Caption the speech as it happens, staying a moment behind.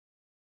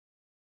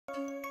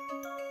Hello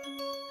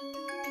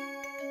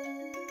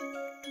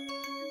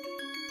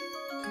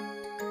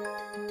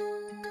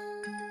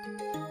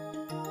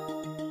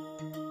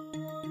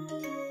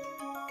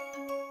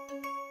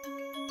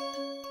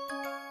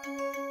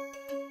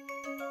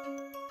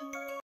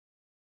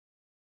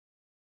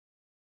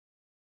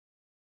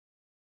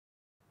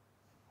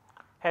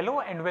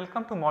and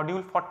welcome to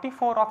module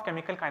 44 of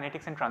chemical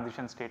kinetics and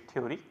transition state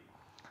theory.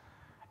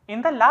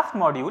 In the last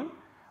module,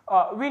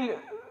 we will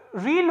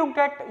re-looked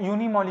at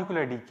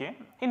unimolecular decay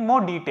in more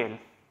detail,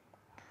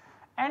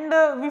 and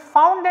we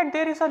found that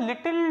there is a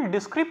little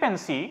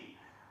discrepancy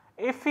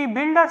if we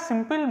build a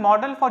simple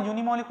model for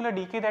unimolecular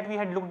decay that we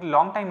had looked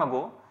long time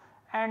ago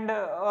and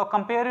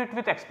compare it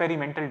with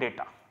experimental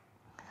data.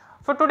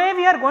 So, today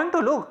we are going to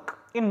look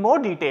in more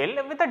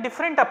detail with a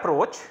different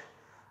approach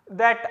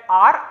that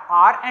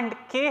R and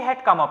K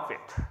had come up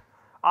with.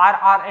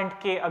 R and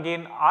K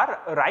again are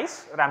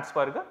Rice,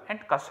 Ramsperger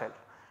and Cassel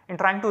in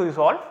trying to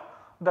resolve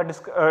the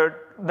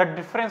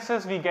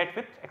differences we get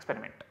with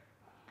experiment.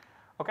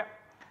 Okay.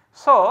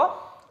 So,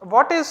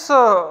 what is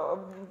a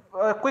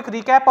quick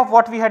recap of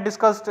what we had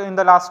discussed in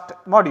the last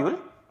module.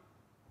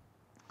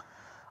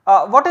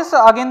 What is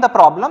again the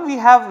problem? We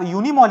have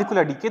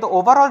unimolecular decay. The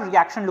overall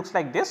reaction looks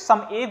like this,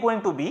 some A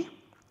going to B,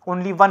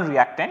 only one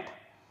reactant.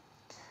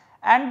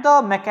 And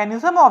the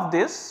mechanism of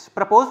this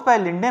proposed by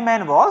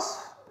Lindemann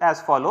was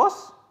as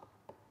follows: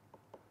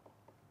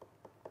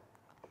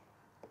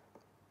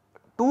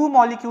 two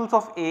molecules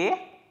of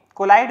A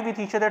collide with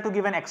each other to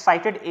give an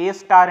excited A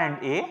star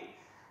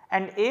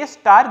and A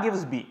star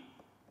gives B.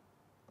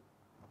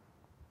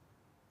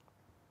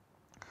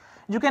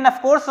 You can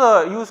of course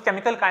use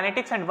chemical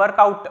kinetics and work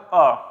out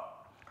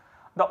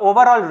the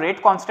overall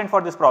rate constant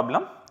for this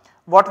problem.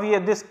 What we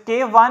this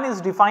K1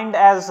 is defined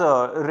as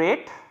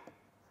rate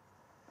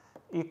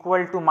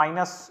equal to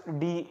minus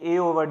dA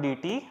over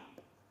dt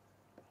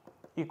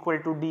equal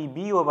to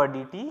dB over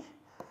dt,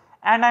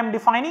 and I am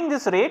defining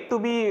this rate to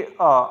be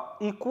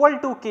equal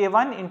to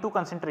K1 into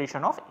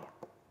concentration of A.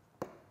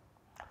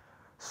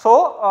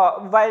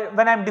 So,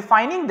 when I am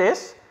defining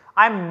this,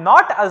 I am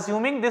not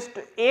assuming this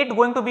 8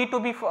 going to be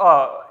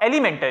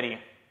elementary.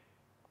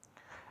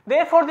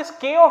 Therefore, this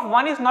K of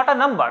 1 is not a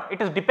number, it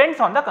is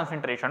depends on the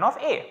concentration of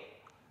A,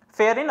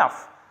 fair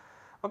enough.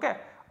 Okay.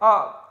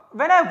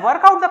 When I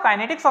work out the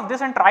kinetics of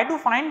this and try to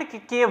find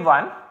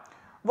K1,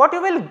 what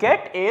you will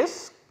get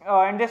is,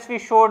 and this we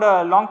showed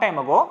a long time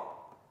ago,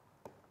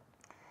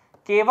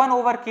 K1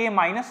 over K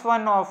minus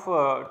 1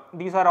 of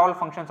these are all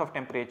functions of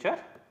temperature.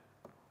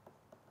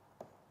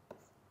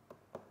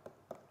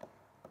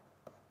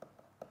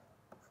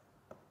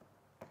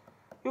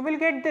 You will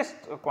get this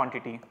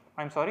quantity.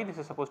 I am sorry, this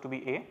is supposed to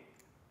be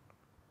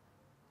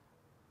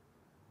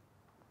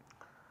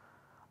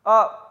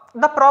A.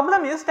 The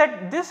problem is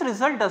that this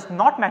result does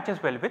not matches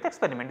well with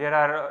experiment. There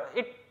are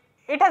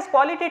it has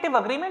qualitative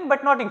agreement,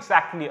 but not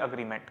exactly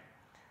agreement.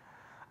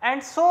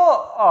 And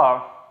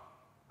so,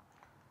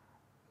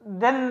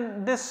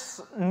 then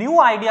this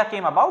new idea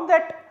came about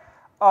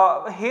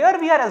that here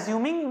we are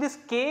assuming this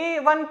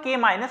K1, K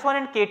minus 1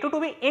 and K2 to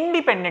be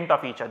independent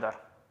of each other.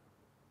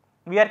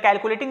 We are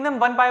calculating them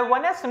one by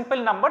one as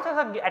simple numbers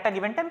at a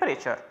given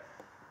temperature,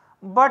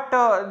 but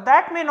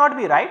that may not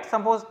be right.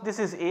 Suppose this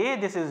is A,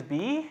 this is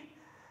B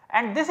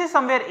and this is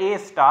somewhere A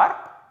star,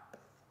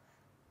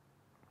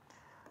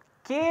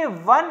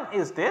 K1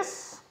 is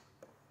this,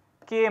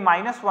 K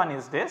minus 1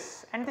 is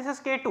this and this is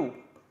K2.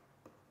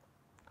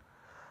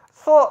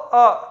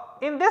 So,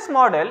 in this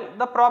model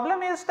the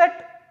problem is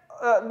that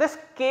this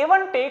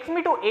K1 takes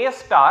me to A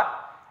star,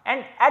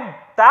 and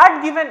at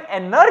that given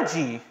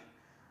energy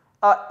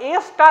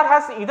A star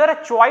has either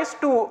a choice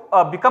to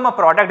become a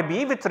product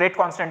B with rate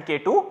constant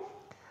K2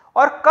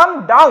 or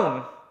come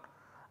down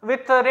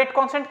with rate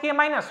constant K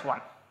minus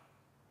 1.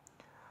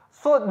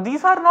 So,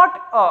 these are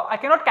not I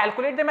cannot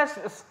calculate them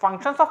as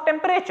functions of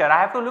temperature, I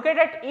have to look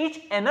at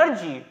each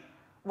energy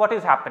what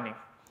is happening.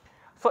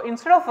 So,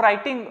 instead of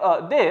writing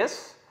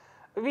this,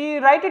 we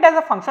write it as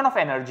a function of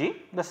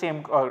energy, the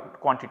same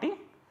quantity,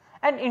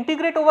 and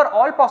integrate over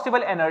all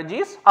possible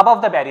energies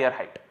above the barrier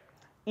height.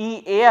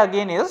 EA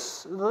again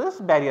is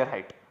this barrier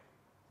height.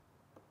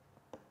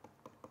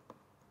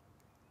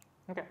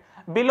 Okay.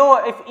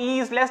 Below, if E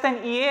is less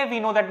than EA, we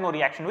know that no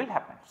reaction will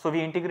happen. So,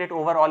 we integrate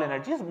over all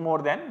energies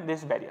more than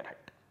this barrier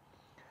height.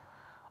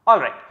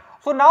 Alright.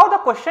 So, now the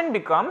question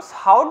becomes,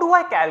 how do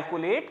I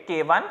calculate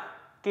K1,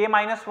 K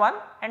minus 1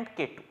 and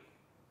K2?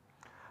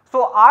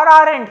 So,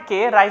 RR and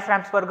K, Rice,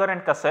 Ramsperger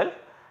and Cassel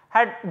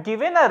had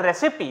given a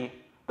recipe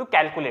to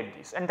calculate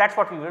these, and that is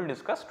what we will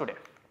discuss today.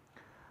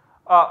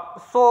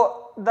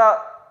 So, the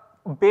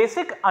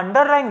basic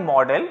underlying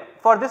model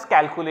for this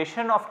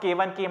calculation of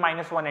K1, K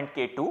minus 1 and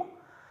K2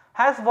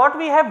 has what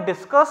we have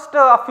discussed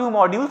a few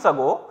modules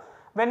ago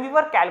when we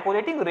were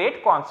calculating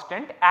rate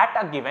constant at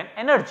a given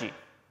energy.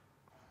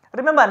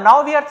 Remember,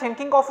 now we are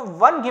thinking of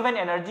one given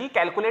energy,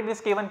 calculate this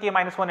K1, K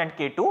minus 1 and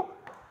K2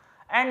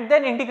 and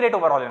then integrate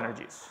over all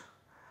energies.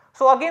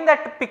 So, again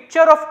that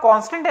picture of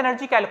constant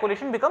energy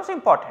calculation becomes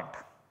important.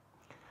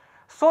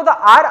 So, the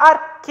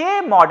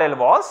RRK model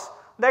was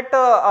that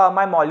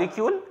my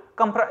molecule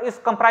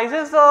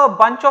comprises a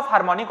bunch of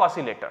harmonic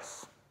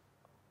oscillators,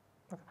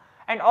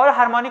 and all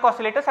harmonic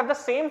oscillators have the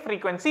same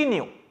frequency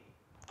nu.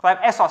 So, I have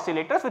S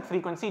oscillators with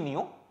frequency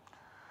nu,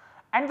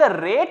 and the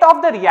rate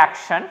of the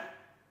reaction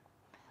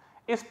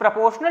is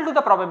proportional to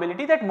the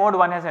probability that mode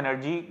 1 has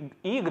energy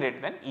E greater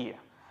than Ea,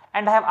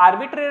 and I have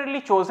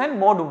arbitrarily chosen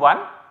mode 1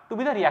 to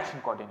be the reaction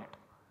coordinate.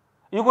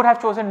 You could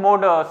have chosen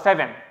mode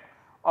 7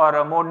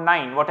 or mode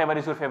 9, whatever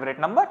is your favorite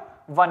number.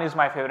 1 is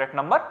my favorite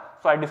number.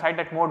 So, I decide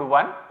that mode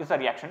 1 is the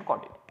reaction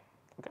coordinate.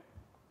 Okay.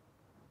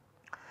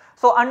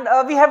 So,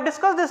 we have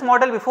discussed this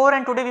model before,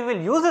 and today we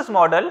will use this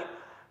model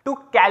to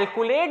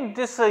calculate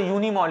this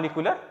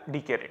unimolecular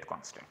decay rate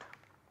constant.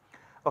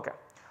 Okay.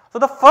 So,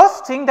 the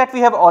first thing that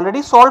we have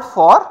already solved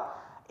for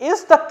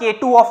is the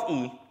K2 of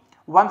E.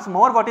 Once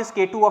more, what is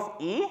K2 of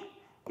E?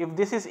 If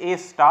this is A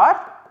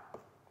star,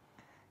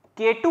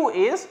 K2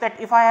 is that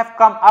if I have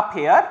come up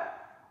here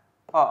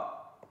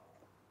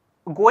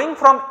going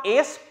from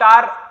A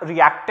star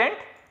reactant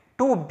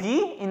to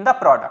B in the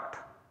product.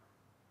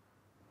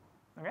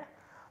 Okay.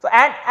 So,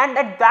 and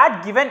at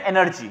that given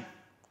energy,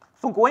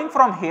 so going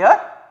from here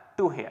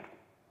to here.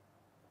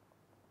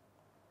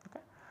 Okay.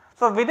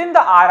 So, within the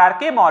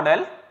RRK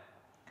model,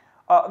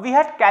 we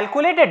had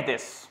calculated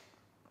this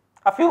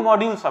a few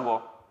modules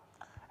ago,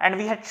 and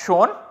we had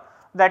shown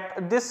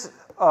that this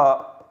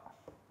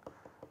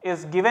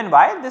is given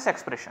by this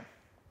expression.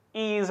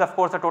 E is of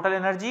course the total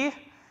energy,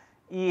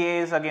 Ea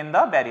is again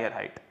the barrier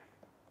height,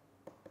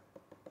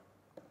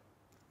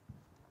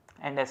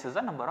 and S is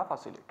the number of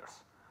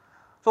oscillators.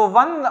 So,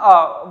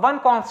 one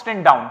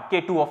constant down,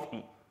 K2 of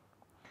E.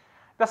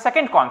 The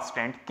second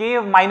constant, K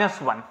minus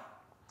 1.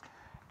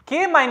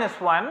 K minus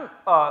 1,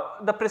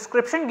 the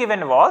prescription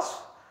given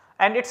was,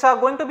 and it is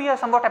going to be a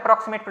somewhat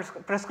approximate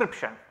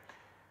prescription.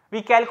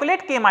 We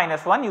calculate K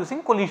minus 1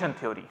 using collision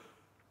theory.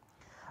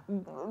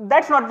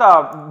 That is not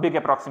the big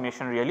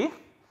approximation really.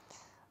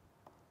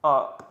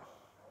 I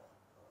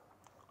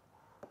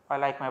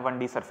like my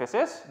 1D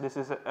surfaces. This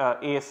is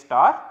A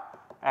star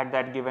at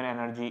that given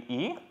energy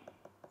E.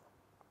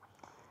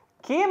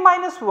 K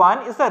minus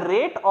 1 is the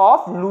rate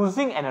of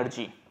losing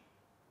energy.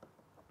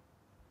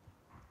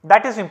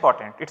 That is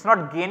important. It is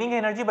not gaining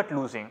energy but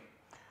losing.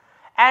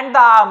 And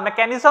the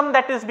mechanism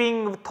that is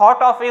being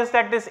thought of is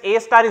that this A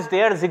star is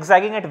there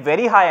zigzagging at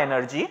very high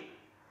energy,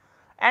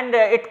 and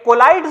it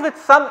collides with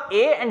some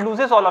A and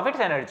loses all of its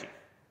energy.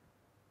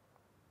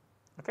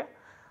 Okay.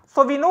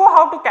 So, we know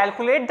how to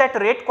calculate that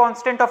rate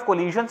constant of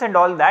collisions and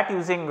all that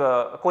using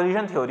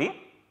collision theory,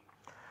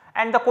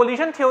 and the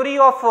collision theory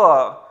of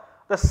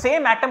the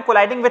same atom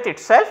colliding with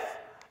itself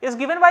is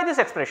given by this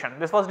expression.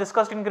 This was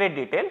discussed in great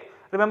detail.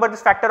 Remember,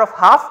 this factor of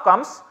half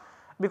comes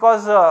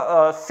because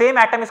same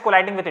atom is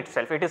colliding with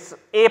itself. It is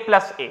A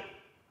plus A.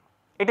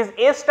 It is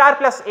A star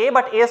plus A,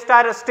 but A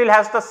star still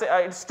has the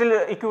it is still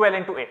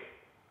equivalent to A.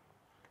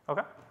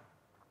 Okay.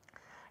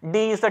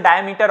 D is the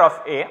diameter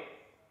of A,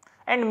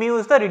 and mu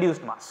is the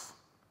reduced mass.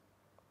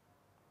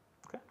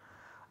 Okay.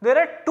 There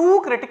are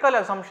two critical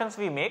assumptions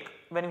we make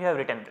when we have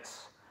written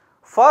this.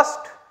 First,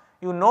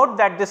 you note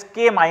that this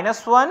K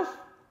minus 1,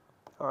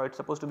 or it is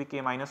supposed to be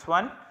K minus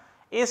 1,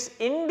 is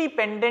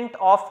independent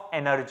of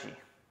energy.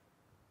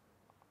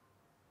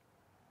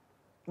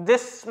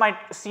 This might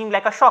seem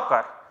like a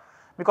shocker,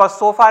 because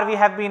so far we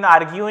have been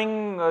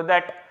arguing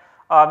that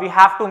we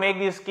have to make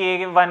this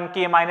K1,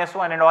 K minus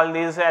 1 and all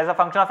these as a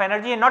function of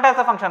energy and not as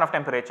a function of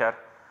temperature.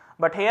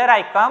 But here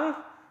I come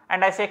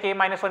and I say K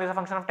minus 1 is a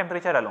function of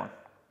temperature alone.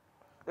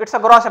 It is a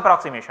gross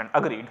approximation,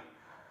 agreed.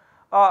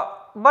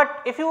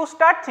 But if you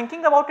start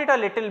thinking about it a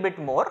little bit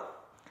more,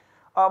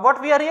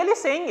 what we are really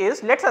saying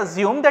is, let us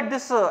assume that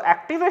this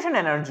activation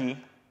energy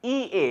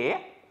Ea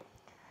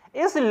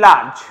is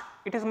large,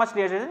 it is much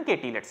larger than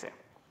Kt, let us say.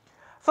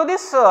 So,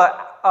 this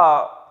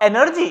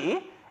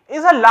energy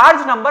is a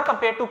large number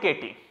compared to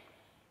Kt.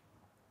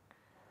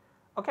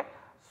 Okay.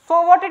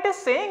 So, what it is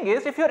saying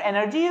is, if your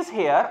energy is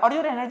here or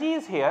your energy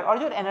is here or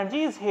your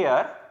energy is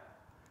here,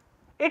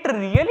 it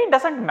really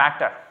does not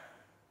matter.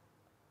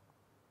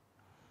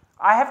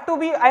 I have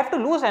to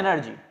lose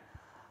energy.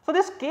 So,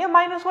 this K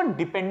minus 1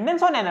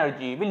 dependence on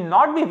energy will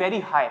not be very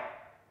high.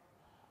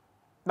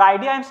 The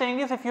idea I am saying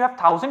is, if you have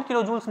 1000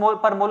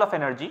 kilojoules per mole of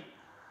energy,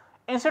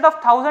 instead of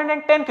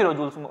 1010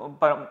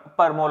 kilojoules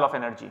per mole of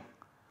energy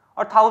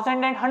or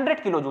 1100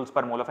 kilojoules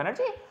per mole of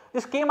energy,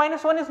 this K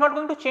minus 1 is not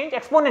going to change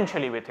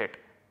exponentially with it.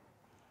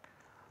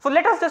 So,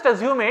 let us just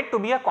assume it to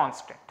be a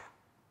constant.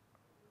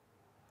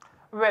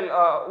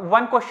 Well,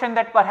 one question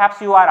that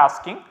perhaps you are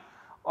asking,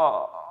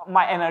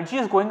 my energy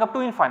is going up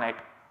to infinite.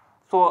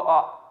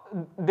 So,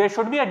 there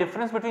should be a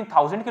difference between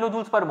 1000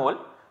 kilojoules per mole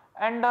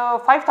and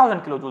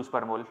 5000 kilojoules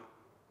per mole,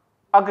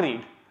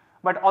 agreed.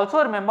 But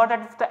also remember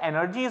that if the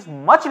energy is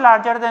much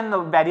larger than the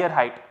barrier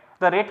height,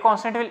 the rate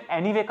constant will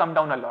anyway come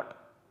down a lot,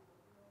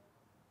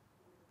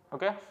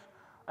 okay,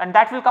 and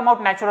that will come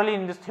out naturally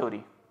in this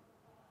theory.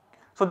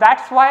 So,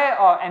 that is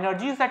why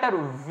energies that are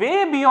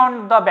way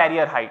beyond the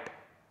barrier height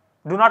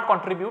do not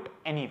contribute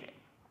anyway.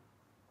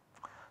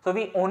 So,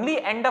 we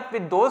only end up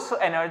with those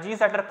energies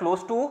that are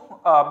close to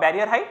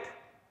barrier height,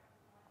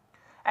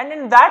 and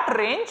in that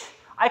range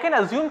I can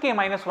assume k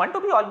minus 1 to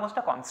be almost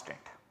a constant.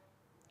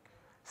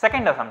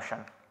 Second assumption,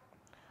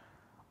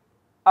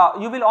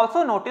 you will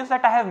also notice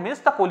that I have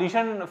missed the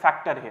collision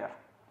factor here,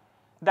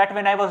 that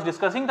when I was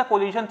discussing the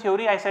collision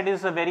theory I said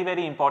is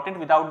very important.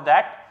 Without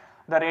that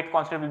the rate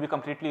constant will be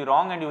completely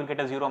wrong and you will get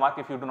a 0 mark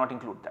if you do not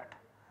include that.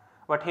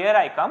 But here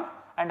I come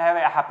and I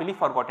have happily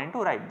forgotten to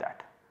write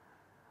that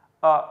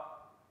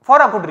for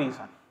a good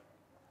reason.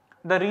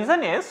 The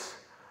reason is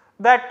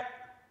that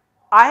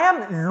I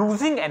am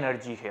losing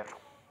energy here,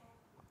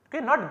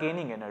 okay, not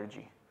gaining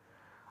energy.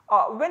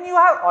 When you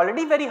have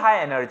already very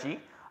high energy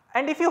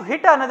and if you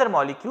hit another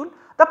molecule,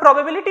 the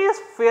probability is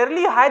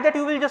fairly high that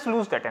you will just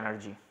lose that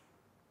energy,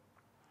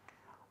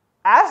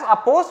 as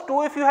opposed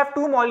to if you have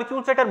two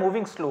molecules that are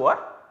moving slower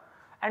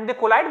and they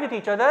collide with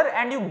each other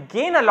and you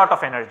gain a lot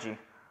of energy.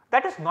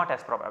 That is not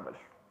as probable.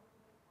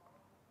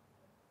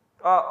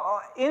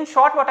 In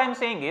short, what I am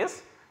saying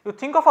is, you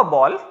think of a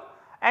ball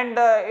and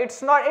it's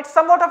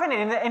somewhat of an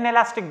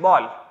inelastic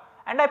ball,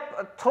 and I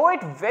throw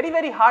it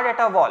very hard at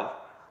a wall.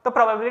 The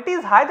probability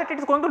is high that it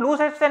is going to lose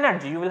its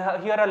energy. You will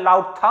hear a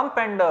loud thump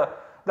and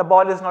the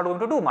ball is not going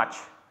to do much.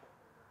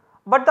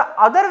 But the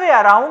other way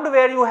around,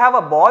 where you have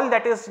a ball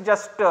that is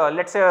just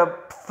let us say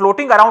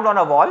floating around on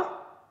a wall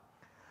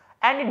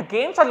and it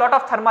gains a lot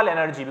of thermal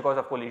energy because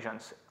of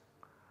collisions,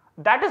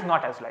 that is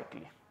not as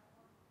likely.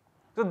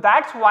 So,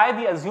 that is why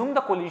we assume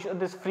the collision,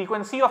 this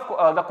frequency of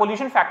the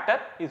collision factor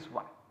is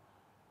 1.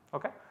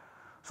 Okay.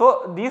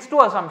 So, these two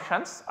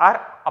assumptions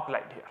are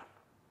applied here.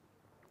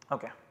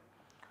 Okay.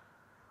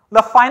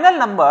 The final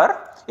number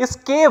is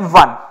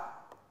k1,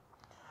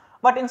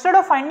 but instead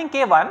of finding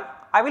k1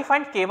 I will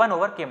find k1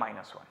 over k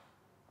minus 1.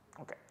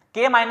 Okay.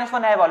 K minus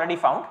 1 I have already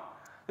found.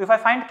 If I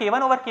find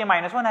k1 over k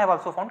minus 1, I have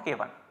also found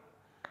k1.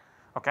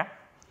 Okay.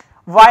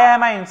 Why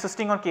am I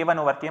insisting on k1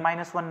 over k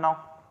minus 1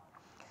 now?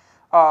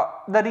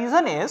 The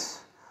reason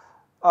is,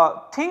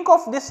 think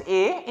of this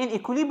A in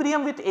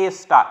equilibrium with A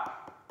star.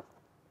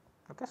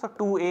 Okay. So,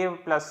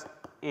 2A plus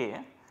A.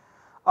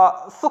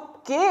 So,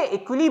 k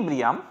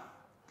equilibrium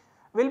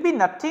will be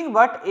nothing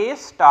but A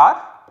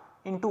star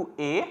into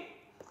A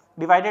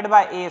divided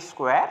by A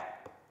square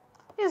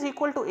is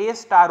equal to A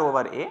star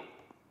over A,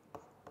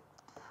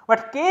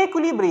 but k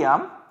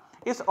equilibrium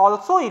is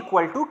also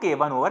equal to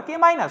k1 over k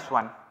minus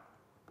 1.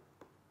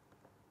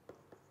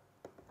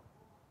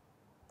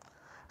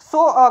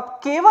 So,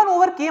 k1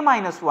 over k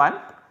minus 1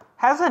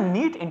 has a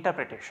neat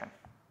interpretation.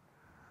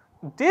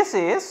 This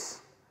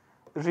is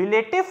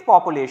relative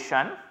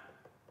population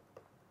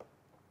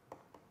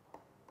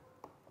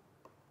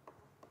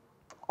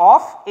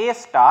of A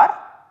star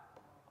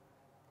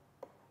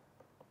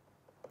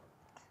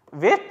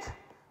with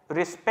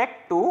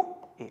respect to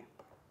A.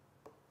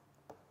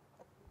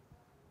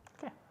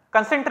 Okay.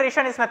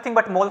 Concentration is nothing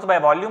but moles by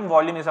volume,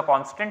 volume is a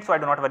constant, so I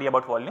do not worry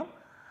about volume.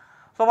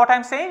 So, what I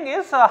am saying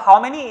is how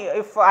many,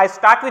 if I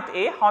start with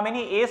A, how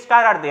many A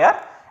star are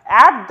there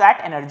at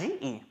that energy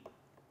E.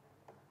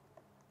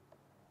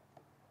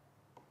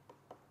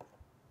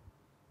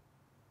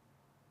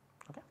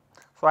 Okay.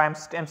 So, I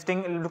am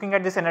still looking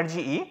at this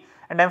energy E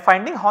and I am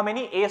finding how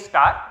many A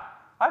star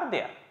are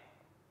there.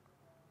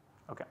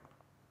 Okay.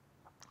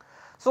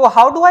 So,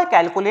 how do I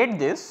calculate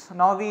this?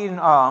 Now,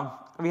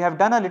 we have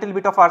done a little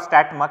bit of our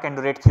stat muck and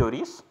rate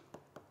theories.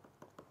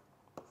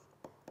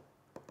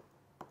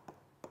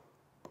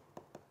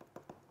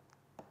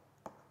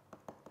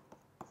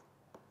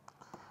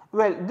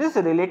 Well, this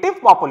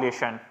relative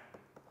population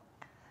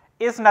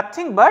is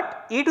nothing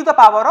but e to the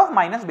power of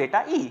minus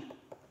beta E,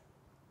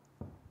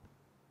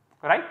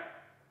 right?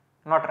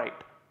 Not right.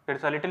 There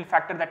is a little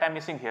factor that I am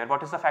missing here.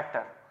 What is the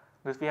factor?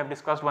 This we have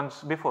discussed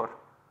once before.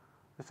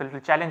 It is a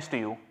little challenge to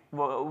you.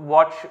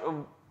 Watch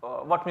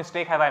what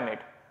mistake have I made?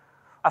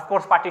 Of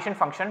course, partition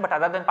function, but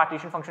other than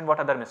partition function, what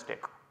other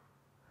mistake?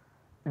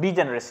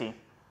 Degeneracy,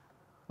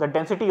 the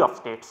density of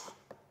states.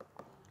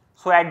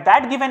 So, at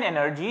that given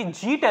energy,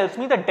 G tells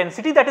me the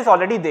density that is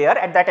already there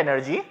at that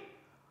energy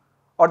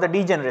or the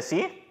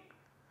degeneracy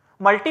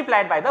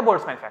multiplied by the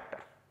Boltzmann factor.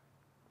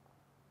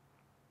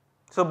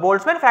 So,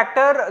 Boltzmann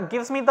factor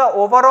gives me the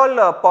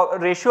overall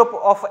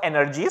ratio of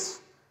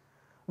energies,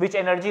 which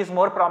energy is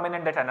more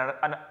prominent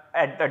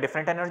at a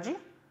different energy,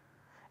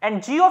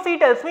 and G of E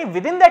tells me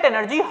within that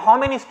energy how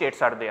many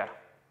states are there.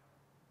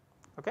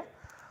 Okay.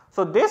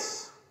 So,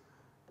 this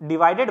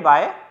divided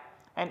by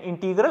an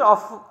integral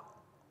of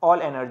all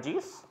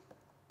energies,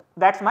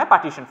 that is my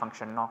partition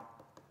function now.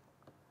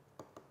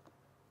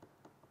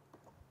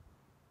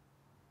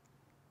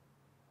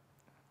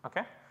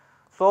 Okay.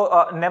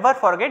 So, never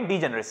forget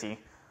degeneracy,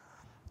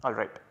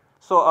 alright.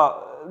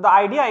 So, the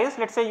idea is,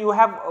 let us say you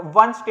have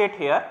one state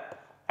here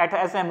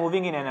as I am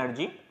moving in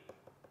energy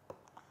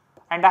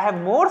and I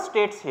have more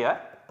states here.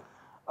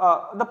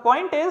 The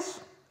point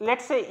is, let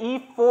us say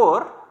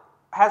E4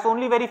 has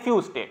only very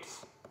few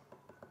states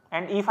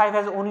and E5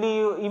 has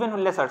only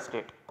even lesser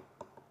state.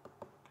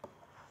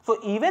 So,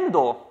 even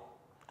though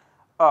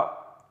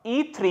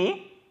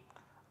E3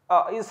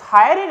 is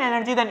higher in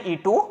energy than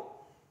E2,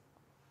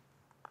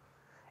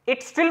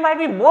 it still might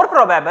be more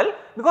probable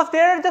because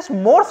there are just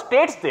more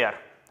states there.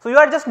 So, you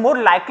are just more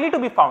likely to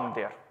be found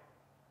there.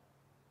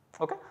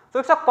 Okay. So,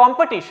 it is a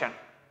competition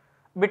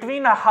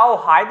between how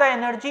high the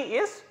energy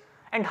is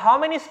and how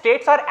many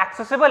states are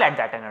accessible at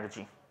that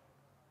energy.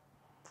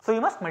 So, you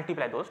must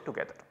multiply those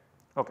together.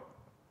 Okay.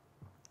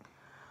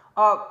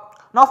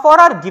 Now, for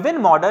our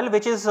given model,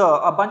 which is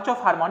a bunch of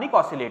harmonic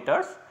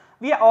oscillators,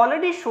 we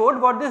already showed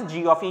what this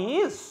G of E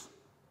is.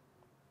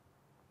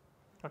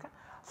 Okay.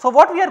 So,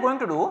 what we are going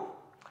to do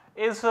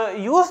is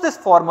use this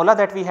formula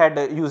that we had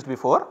used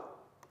before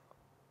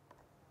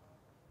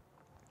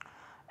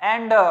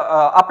and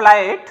apply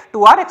it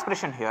to our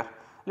expression here.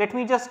 Let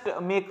me just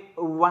make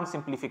one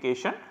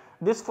simplification.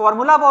 This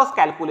formula was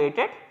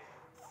calculated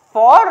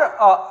for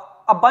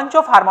a bunch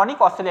of harmonic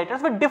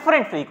oscillators with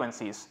different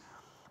frequencies.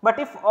 But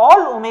if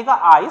all omega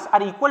i's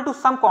are equal to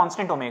some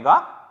constant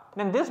omega,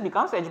 then this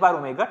becomes h bar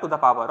omega to the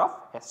power of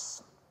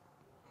s.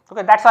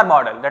 Okay, that is our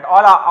model, that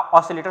all our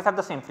oscillators have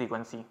the same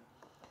frequency.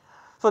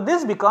 So,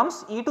 this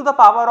becomes e to the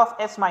power of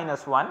s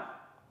minus 1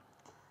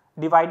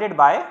 divided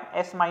by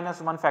s minus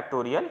 1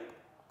 factorial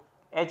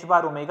h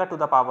bar omega to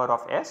the power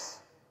of s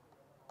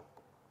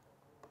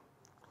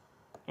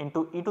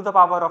into e to the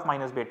power of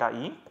minus beta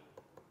e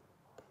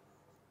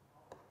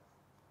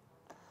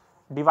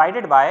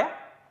divided by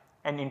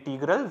an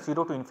integral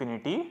 0 to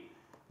infinity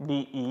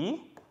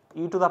dE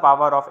e to the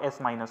power of s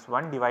minus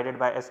 1 divided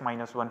by s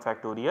minus 1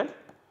 factorial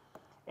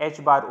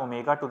h bar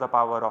omega to the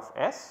power of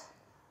s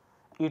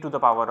e to the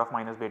power of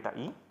minus beta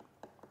e.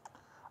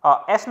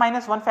 S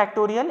minus 1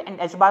 factorial and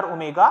h bar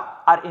omega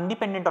are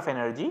independent of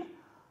energy.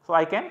 So,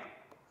 I can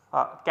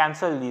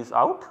cancel these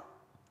out.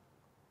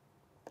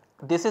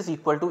 This is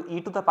equal to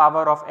e to the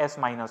power of s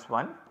minus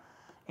 1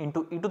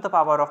 into e to the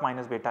power of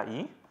minus beta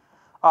e.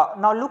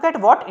 Now, look at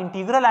what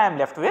integral I am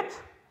left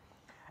with,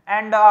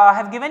 and I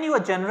have given you a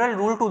general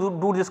rule to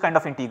do this kind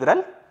of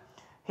integral.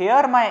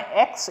 Here my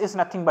x is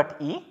nothing but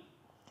e,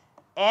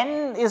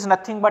 n is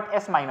nothing but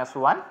s minus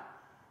 1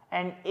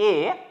 and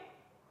a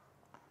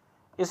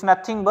is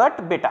nothing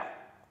but beta.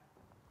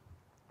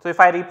 So, if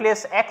I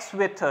replace x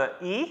with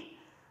e,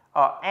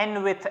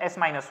 n with s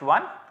minus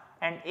 1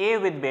 and a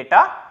with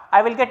beta,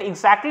 I will get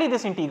exactly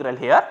this integral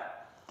here.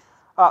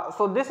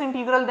 So, this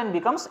integral then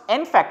becomes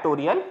n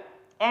factorial,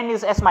 n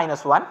is s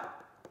minus 1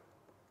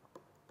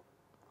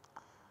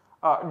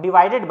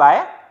 divided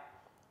by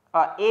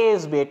a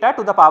is beta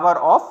to the power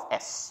of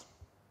s.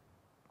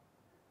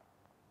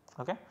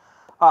 Okay.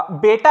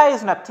 Beta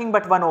is nothing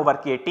but 1 over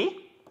kT.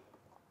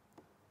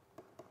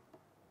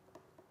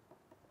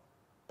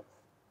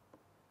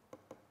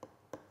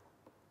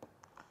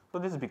 So,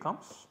 this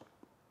becomes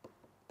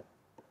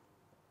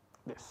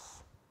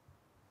this.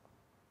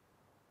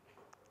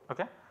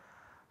 Okay.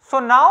 So,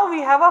 now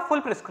we have a full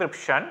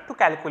prescription to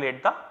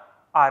calculate the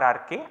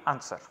RRK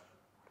answer.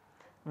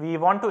 We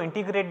want to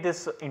integrate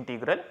this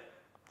integral.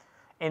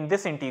 In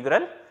this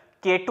integral,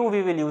 K2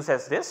 we will use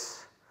as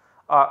this.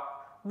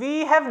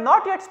 We have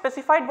not yet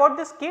specified what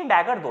this K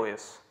dagger though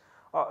is.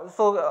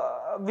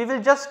 We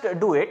will just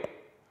do it.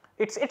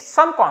 It's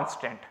some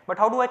constant, but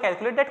how do I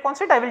calculate that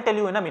constant? I will tell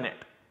you in a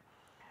minute.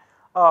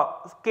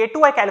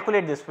 K2 I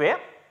calculate this way.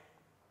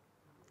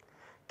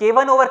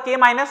 K1 over K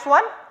minus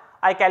 1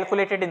 I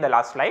calculated in the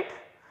last slide,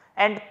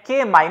 and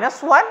K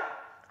minus 1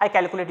 I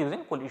calculate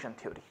using collision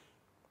theory.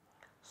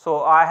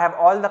 So, I have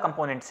all the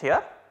components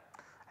here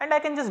and I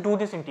can just do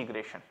this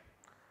integration.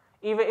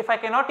 Even if I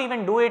cannot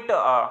even do it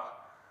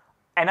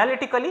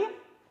analytically,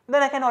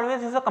 then I can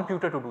always use a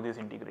computer to do this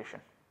integration.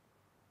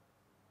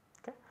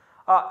 Okay.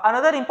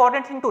 Another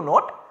important thing to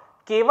note,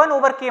 K1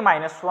 over K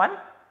minus 1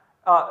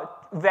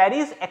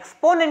 varies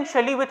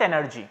exponentially with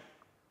energy.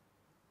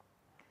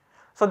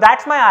 So,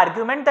 that is my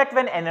argument that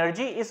when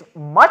energy is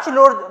much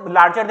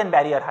larger than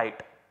barrier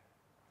height,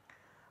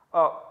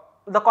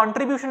 the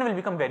contribution will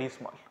become very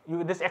small.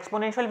 This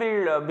exponential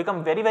will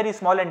become very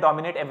small and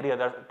dominate every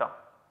other term.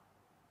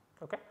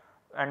 Okay.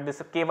 And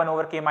this K1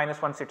 over K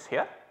minus 1 sits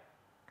here.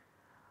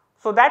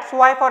 So, that is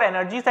why for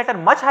energies that are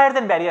much higher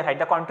than barrier height,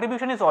 the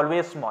contribution is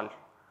always small,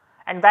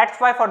 and that is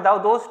why for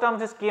those terms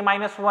this K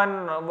minus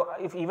 1,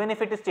 even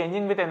if it is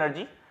changing with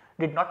energy,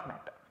 did not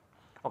matter.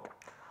 Okay.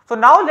 So,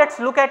 now let us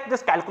look at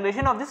this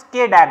calculation of this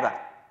K dagger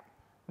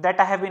that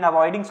I have been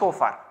avoiding so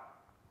far.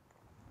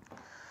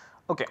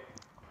 Okay.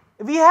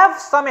 We have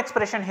some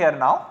expression here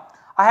now.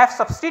 I have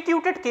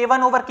substituted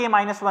K1 over K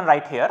minus 1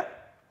 right here.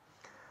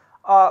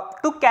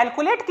 To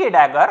calculate K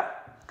dagger,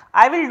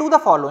 I will do the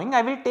following.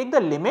 I will take the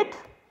limit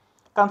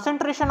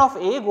concentration of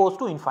A goes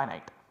to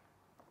infinite.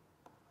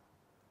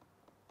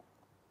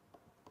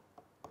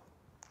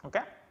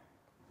 Okay.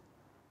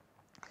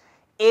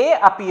 A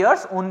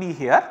appears only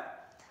here.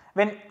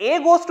 When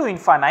A goes to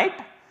infinite,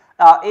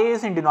 A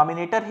is in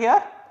denominator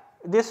here,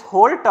 this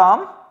whole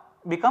term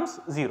becomes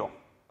 0.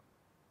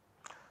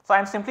 So, I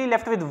am simply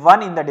left with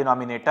 1 in the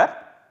denominator.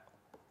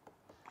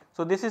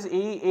 So, this is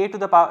A to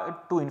the power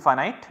to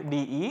infinite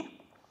dE,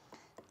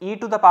 e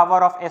to the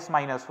power of s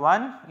minus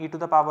 1, e to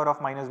the power of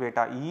minus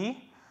beta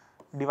e,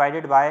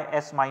 divided by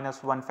s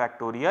minus 1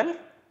 factorial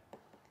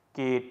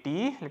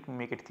kt, let me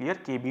make it clear,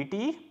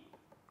 kbt,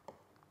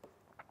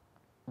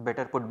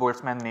 better put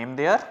Boltzmann name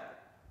there.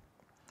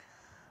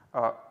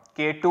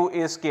 K2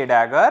 is k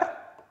dagger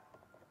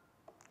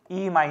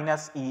E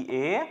minus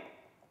Ea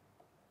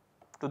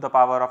to the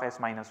power of s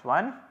minus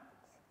 1.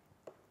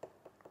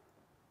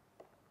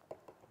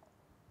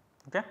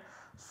 Okay.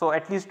 So,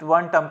 at least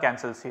one term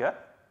cancels here.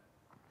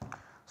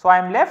 So, I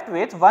am left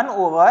with 1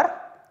 over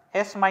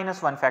s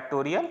minus 1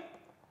 factorial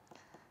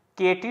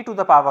kt to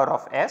the power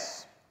of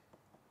s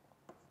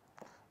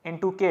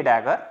into k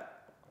dagger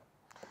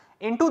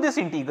into this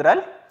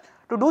integral.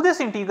 To do this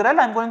integral,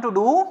 I am going to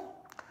do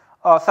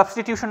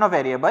substitution of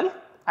variable.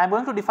 I am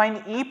going to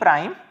define E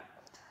prime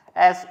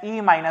as E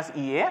minus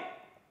Ea,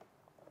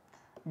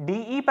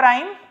 dE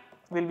prime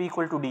will be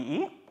equal to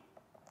dE.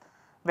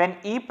 When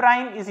E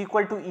prime is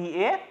equal to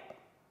Ea,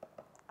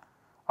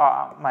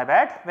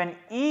 when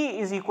E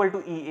is equal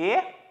to Ea,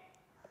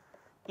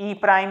 E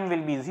prime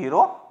will be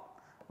 0.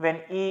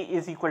 When E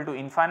is equal to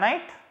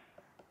infinite,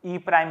 E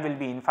prime will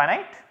be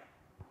infinite.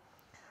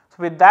 So,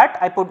 with that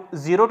I put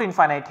 0 to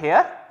infinite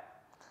here,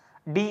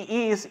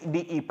 dE is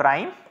dE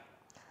prime.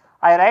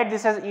 I write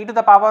this as e to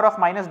the power of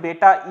minus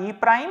beta E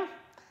prime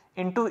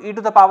into e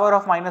to the power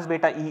of minus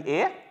beta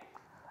Ea.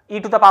 E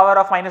to the power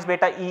of minus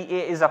beta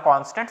Ea is a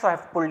constant, so I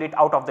have pulled it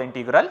out of the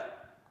integral,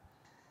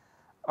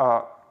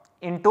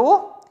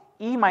 into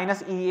E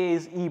minus Ea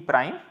is E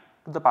prime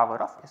to the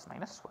power of s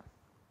minus 1.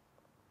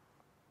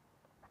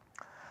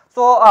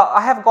 So,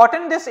 I have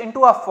gotten this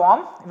into a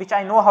form which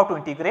I know how to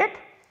integrate.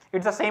 It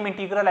is the same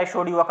integral I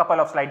showed you a couple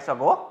of slides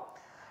ago.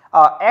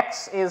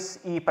 X is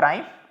E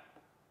prime,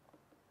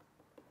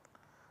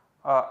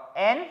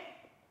 n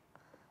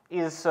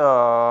is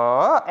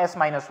s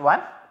minus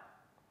 1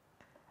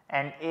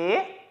 and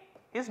a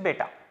is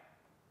beta.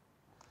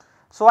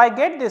 So, I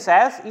get this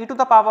as e to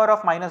the power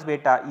of minus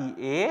beta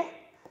Ea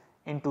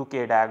into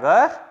k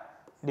dagger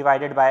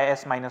divided by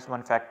s minus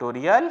 1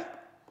 factorial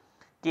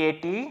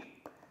kt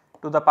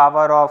to the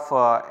power of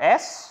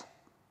s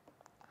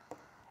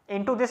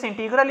into this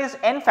integral is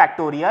n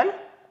factorial,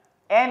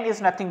 n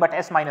is nothing but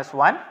s minus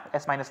 1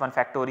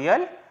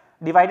 factorial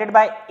divided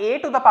by a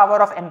to the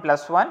power of n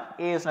plus 1,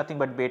 a is nothing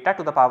but beta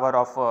to the power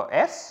of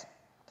s.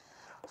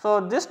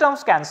 So, these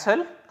terms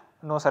cancel,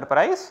 no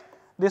surprise,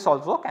 this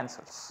also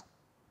cancels.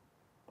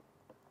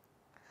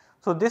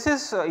 So, this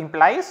is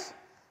implies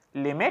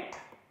limit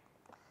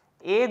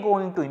a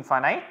going to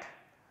infinite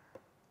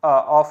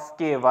of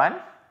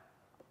k1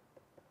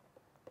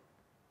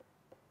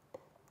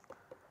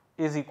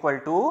 is equal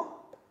to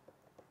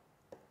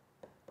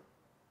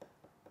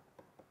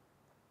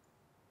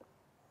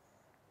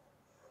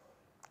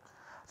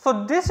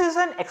so this is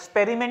an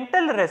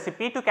experimental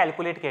recipe to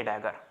calculate k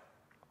dagger.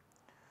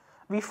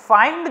 We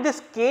find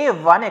this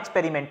k1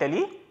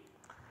 experimentally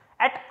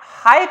at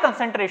high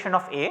concentration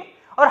of A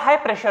or high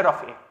pressure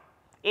of A.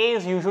 A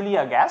is usually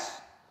a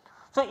gas.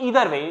 So,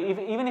 either way,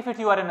 even if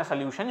you are in a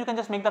solution, you can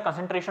just make the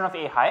concentration of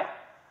A high.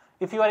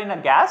 If you are in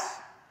a gas,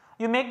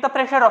 you make the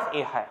pressure of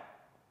A high,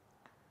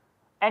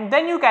 and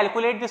then you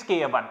calculate this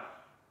K1,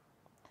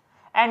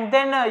 and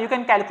then you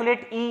can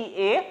calculate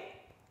EA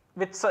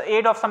with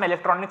aid of some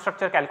electronic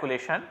structure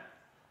calculation,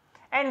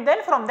 and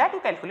then from that you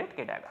calculate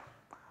K dagger.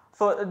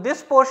 So,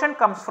 this portion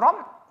comes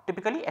from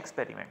typically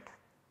experiment,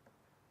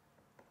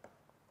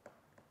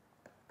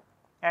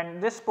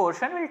 and this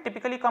portion will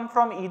typically come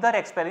from either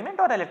experiment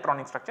or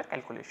electronic structure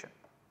calculation.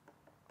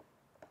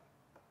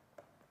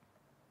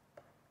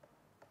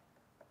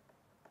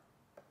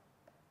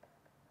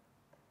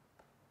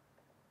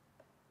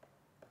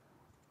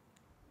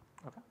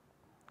 Okay.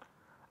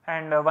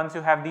 And once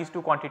you have these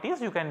two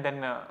quantities, you can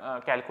then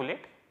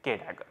calculate K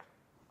dagger.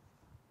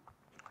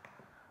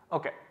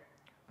 Okay.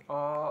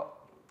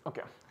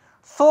 Okay.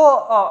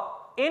 So,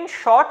 in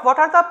short, what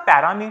are the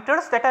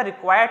parameters that are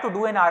required to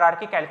do an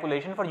RRK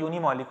calculation for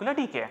unimolecular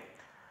decay?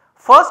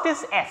 First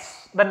is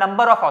S, the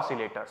number of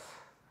oscillators.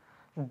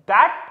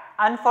 That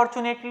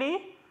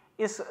unfortunately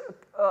is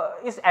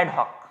ad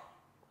hoc.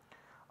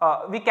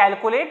 We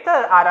calculate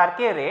the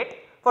RRK rate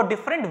for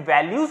different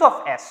values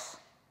of S,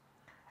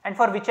 and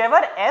for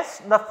whichever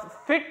S the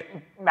fit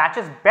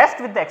matches best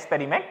with the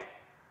experiment,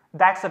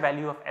 that is the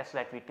value of S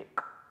that we take.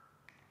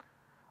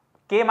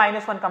 K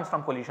minus 1 comes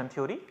from collision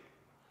theory,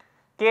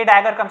 K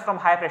dagger comes from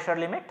high pressure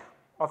limit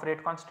of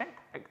rate constant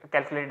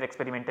calculated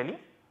experimentally.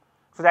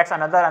 So, that is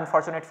another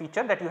unfortunate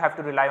feature, that you have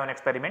to rely on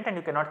experiment and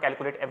you cannot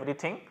calculate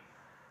everything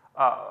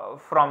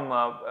from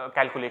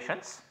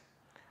calculations.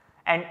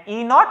 And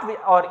E naught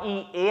or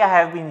EA I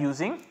have been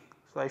using,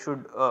 so I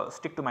should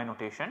stick to my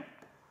notation.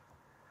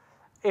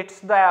 It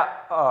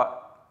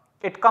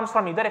comes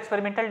from either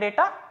experimental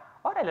data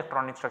or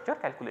electronic structure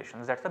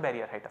calculations, that is the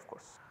barrier height of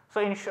course. So,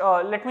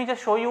 let me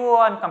just show you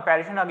a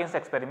comparison against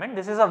experiment.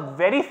 This is a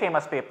very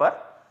famous paper.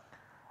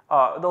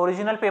 The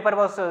original paper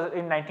was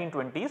in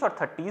 1920s or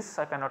 30s,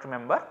 I cannot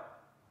remember.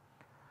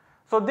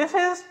 So, this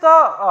is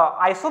the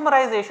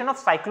isomerization of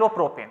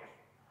cyclopropane.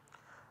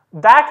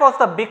 That was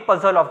the big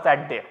puzzle of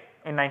that day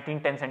in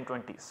 1910s and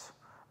 20s.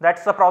 That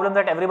is the problem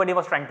that everybody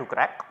was trying to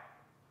crack.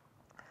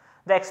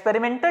 The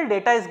experimental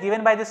data is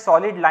given by this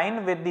solid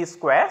line with these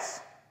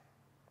squares.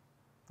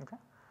 Okay.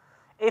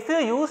 If you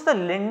use the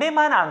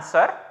Lindemann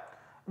answer,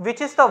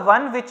 which is the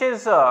one which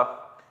is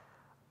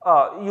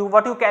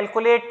what you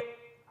calculate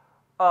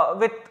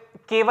with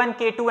K1,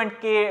 K2 and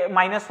K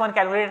minus 1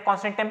 calculated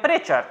constant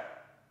temperature,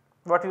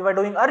 what we were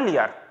doing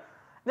earlier,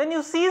 then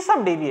you see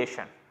some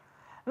deviation,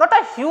 not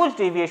a huge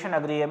deviation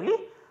agreeably,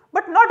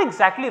 but not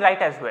exactly right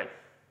as well.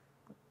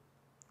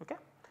 Okay.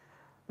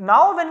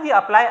 Now, when we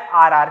apply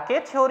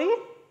RRK theory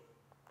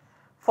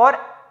for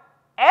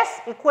S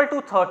equal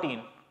to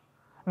 13,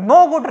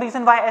 no good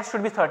reason why S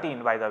should be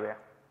 13 by the way.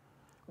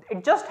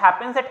 It just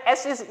happens that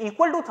S is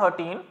equal to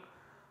 13,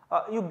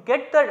 you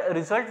get the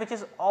result which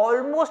is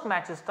almost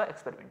matches the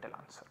experimental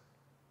answer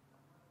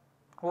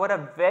over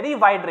a very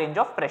wide range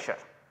of pressure.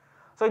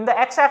 So, in the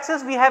x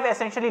axis we have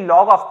essentially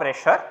log of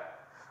pressure,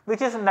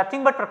 which is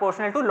nothing but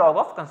proportional to log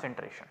of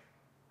concentration.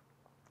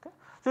 Okay.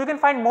 So, you can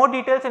find more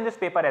details in this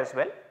paper as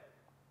well,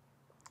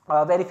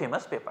 very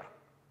famous paper.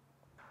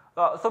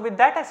 So, with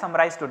that I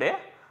summarize today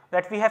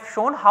that we have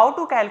shown how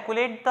to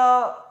calculate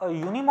the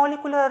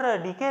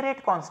unimolecular decay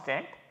rate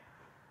constant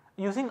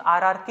using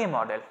RRK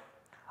model.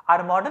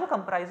 Our model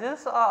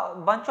comprises a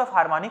bunch of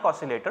harmonic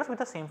oscillators with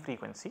the same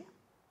frequency,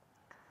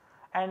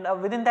 and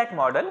within that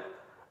model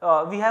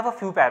we have a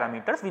few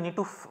parameters. We need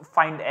to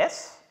find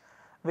S,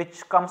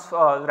 which comes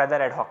rather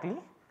ad hocly,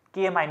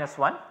 K minus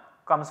 1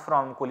 comes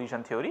from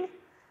collision theory,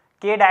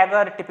 K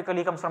dagger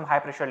typically comes from high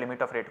pressure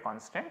limit of rate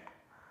constant,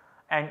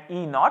 and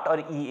E naught or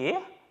EA,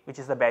 which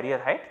is the barrier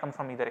height, comes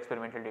from either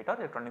experimental data or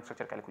electronic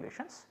structure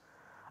calculations.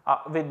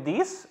 With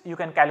these you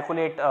can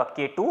calculate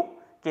K2,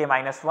 K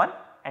minus 1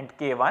 and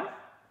K1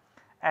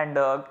 and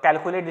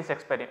calculate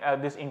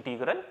this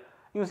integral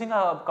using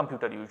a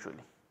computer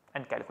usually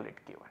and calculate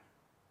K1.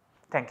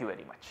 Thank you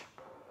very much.